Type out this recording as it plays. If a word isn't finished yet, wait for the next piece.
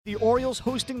The Orioles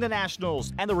hosting the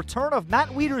Nationals, and the return of Matt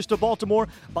Wieters to Baltimore.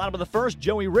 Bottom of the first,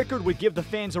 Joey Rickard would give the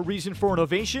fans a reason for an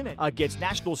ovation against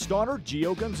National starter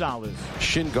Gio Gonzalez.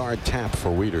 Shin guard tap for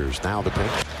Wieters. Now the pitch.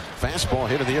 Fastball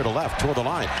hit in the air to left toward the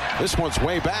line. This one's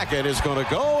way back and is going to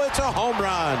go. It's a home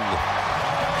run.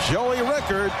 Joey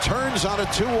Rickard turns on a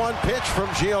 2-1 pitch from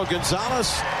Gio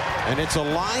Gonzalez, and it's a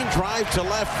line drive to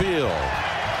left field.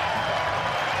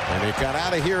 And it got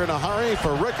out of here in a hurry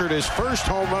for Rickard, his first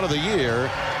home run of the year.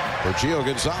 For Gio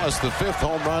Gonzalez, the 5th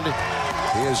home run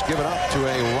he has given up to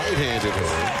a right-handed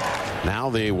hitter. Now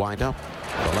they wind up.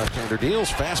 The left-hander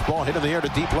deals. Fastball hit in the air to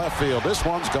deep left field. This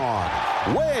one's gone.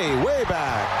 Way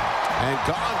back. And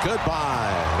gone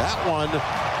goodbye. That one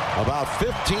about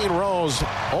 15 rows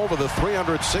over the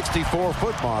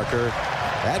 364-foot marker.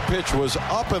 That pitch was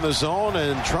up in the zone,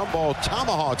 and Trumbo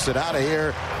tomahawks it out of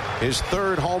here. His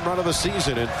 3rd home run of the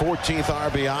season and 14th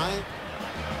RBI.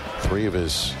 3 of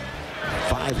his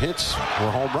 5 hits were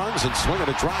home runs, and swinging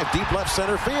a drive deep left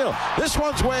center field. This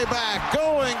one's way back.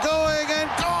 Going, and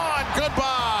gone.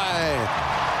 Goodbye.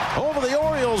 Over the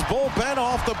Orioles bullpen,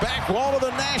 off the back wall of the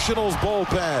Nationals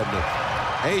bullpen.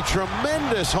 A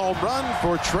tremendous home run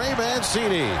for Trey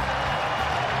Mancini.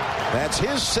 That's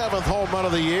his 7th home run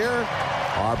of the year.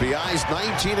 RBIs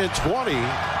 19 and 20.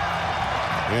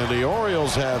 And the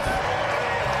Orioles have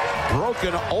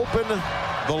broken open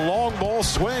the long ball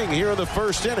swing here in the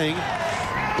first inning.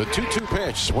 The 2-2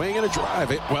 pitch, swing and a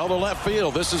drive, it well to left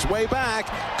field. This is way back,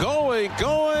 going,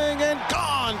 and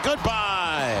gone.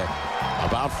 Goodbye.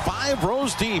 About 5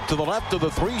 rows deep to the left of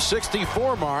the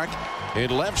 364 mark in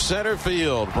left center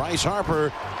field. Bryce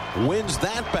Harper wins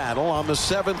that battle on the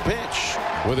 7th pitch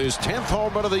with his 10th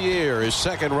home run of the year, his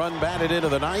 2nd run batted into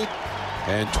the ninth,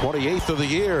 and 28th of the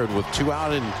year. And with 2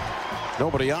 out and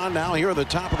nobody on now here at the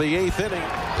top of the 8th inning.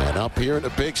 And up here in a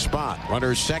big spot,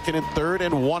 runners 2nd and 3rd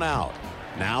and 1 out.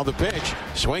 Now the pitch,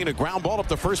 swinging a ground ball up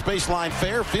the first baseline,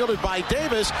 fair, fielded by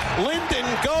Davis. Lynn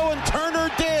didn't go, and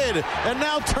Turner did. And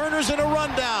now Turner's in a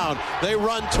rundown. They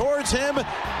run towards him,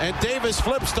 and Davis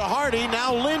flips to Hardy.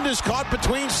 Now Lynn is caught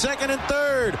between 2nd and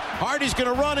 3rd. Hardy's going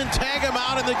to run and tag him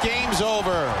out, and the game's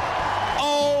over.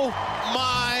 Oh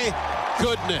my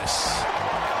goodness.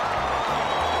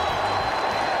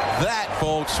 That,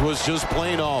 folks, was just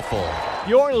plain awful.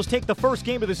 The Orioles take the first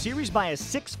game of the series by a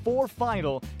 6-4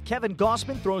 final. Kevin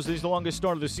Gausman throws his longest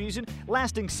start of the season,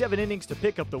 lasting 7 innings to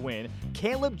pick up the win.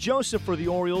 Caleb Joseph for the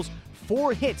Orioles,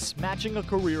 4 hits, matching a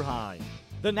career high.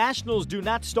 The Nationals do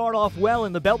not start off well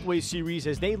in the Beltway series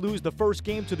as they lose the first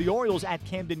game to the Orioles at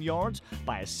Camden Yards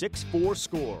by a 6-4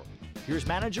 score. Here's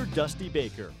manager Dusty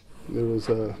Baker. It was,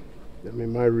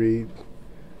 my read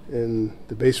and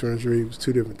the base runner's read was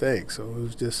 2 different things, so it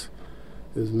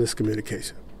was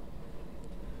miscommunication.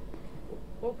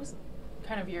 What was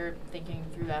kind of your thinking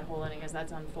through that whole inning as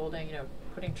that's unfolding,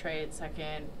 putting Trey at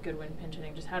second, Goodwin pinch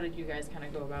hitting, just how did you guys kind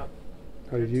of go about?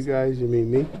 How did you guys, you mean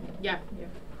me? Yeah.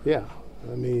 Yeah,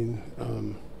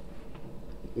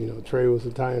 Trey was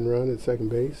a tie and run at second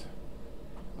base.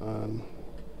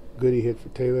 Goody hit for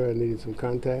Taylor, I needed some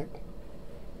contact.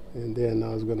 And then I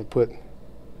was going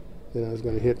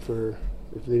to hit for,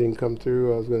 if they didn't come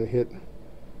through, I was going to hit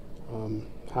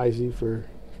Heisey for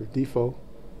Defoe.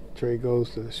 Trey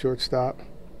goes to the shortstop,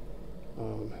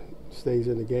 stays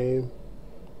in the game,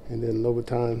 and then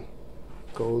Lobaton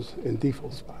goes in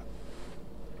Defoe's spot.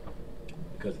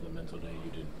 Because of the mental day,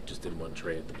 you didn't want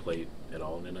Trey at the plate at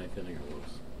all in the 9th inning, or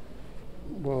was?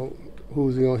 Well,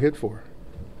 who's he going to hit for?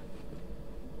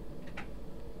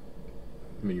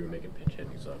 You were making pitch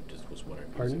hitting, so I just was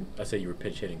wondering. Pardon? I said you were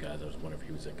pitch hitting, guys. I was wondering if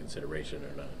he was in consideration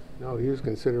or not. No, he was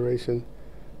consideration.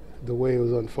 The way it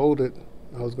was unfolded,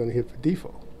 I was going to hit for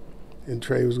Defoe. And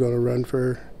Trey was going to run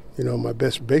for, my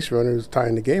best base runner was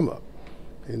tying the game up.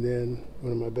 And then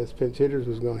one of my best pinch hitters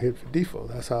was going to hit for Defoe.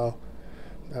 That's how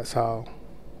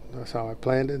I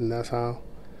planned it, and that's how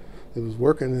it was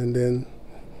working. And then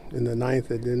in the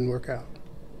 9th, it didn't work out.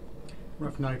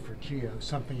 Rough night for Gio,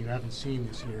 something you haven't seen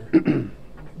this year.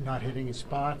 Not hitting his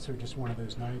spots, or just one of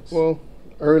those nights? Well,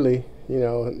 early, he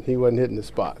wasn't hitting the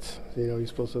spots. He's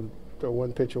supposed to throw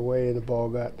one pitch away, and the ball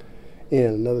got in.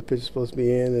 Another pitch was supposed to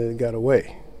be in, and it got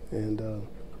away. And,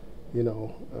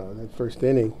 that first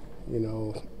inning,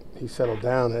 he settled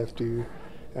down after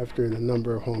the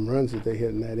number of home runs that they hit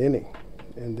in that inning.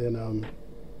 And then,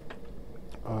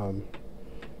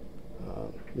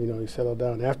 he settled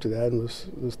down after that and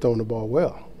was throwing the ball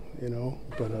well,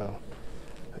 But,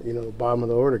 the bottom of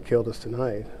the order killed us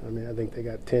tonight. I think they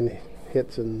got 10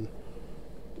 hits, and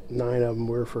 9 of them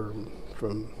were from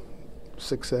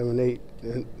 6, 7, 8,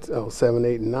 7,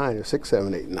 8, and 9, or 6,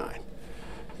 7, 8, and 9.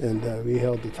 And we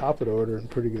held the top of the order in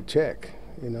pretty good check.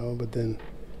 But then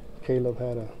Caleb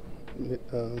had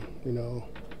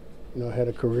had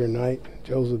a career night.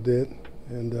 Joseph did,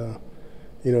 and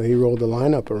he rolled the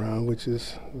lineup around, which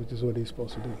is what he's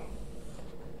supposed to do.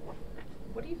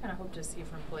 What do you kind of hope to see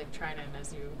from Blake Trinan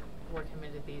as you work him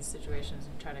into these situations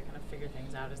and try to kind of figure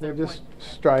things out? Is there just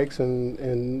strikes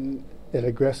and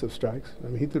aggressive strikes. I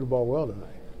mean, he threw the ball well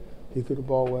tonight. He threw the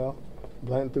ball well.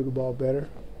 Blanton threw the ball better,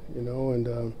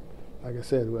 and like I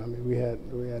said, I mean, we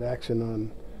had action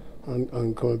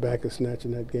on coming back and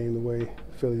snatching that game the way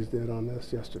Phillies did on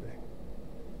us yesterday.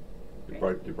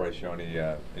 Did Bryce show any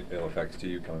ill effects to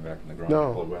you coming back from the ground?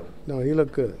 No, he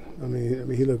looked good. I mean,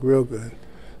 he looked real good,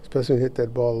 especially when he hit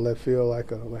that ball in left field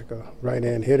like a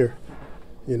right-hand hitter.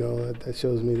 That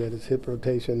shows me that his hip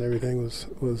rotation and everything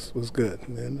was good,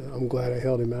 and I'm glad I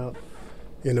held him out,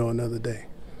 another day.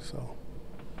 So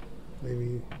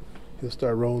maybe he'll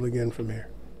start rolling again from here.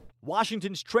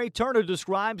 Washington's Trey Turner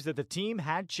describes that the team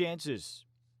had chances.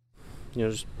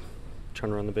 Just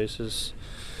trying to run the bases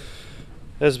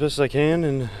as best as I can,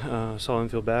 and saw him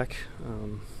feel back.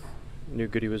 Knew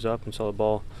Goody was up and saw the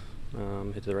ball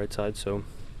hit to the right side, so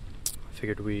I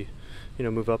figured we,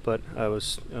 move up. But I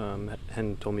was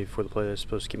Hen told me before the play I was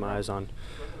supposed to keep my eyes on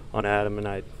Adam, and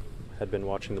I had been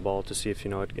watching the ball to see if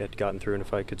it had gotten through and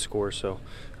if I could score. So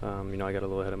I got a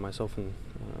little ahead of myself and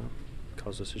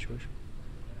caused the situation.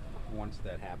 Once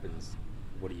that happens,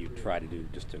 what do you try to do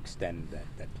just to extend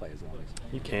that play as long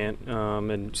as you can't?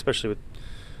 And especially with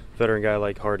a veteran guy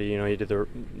like Hardy, he did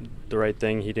the right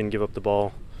thing. He didn't give up the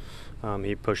ball.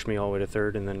 He pushed me all the way to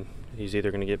third, and then he's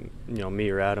either going to get me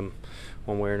or Adam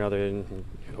one way or another, and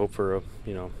hope for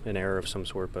an error of some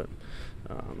sort. But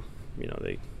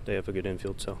they have a good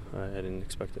infield, so I didn't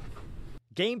expect it.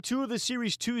 Game 2 of the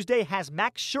series Tuesday has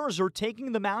Max Scherzer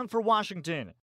taking the mound for Washington.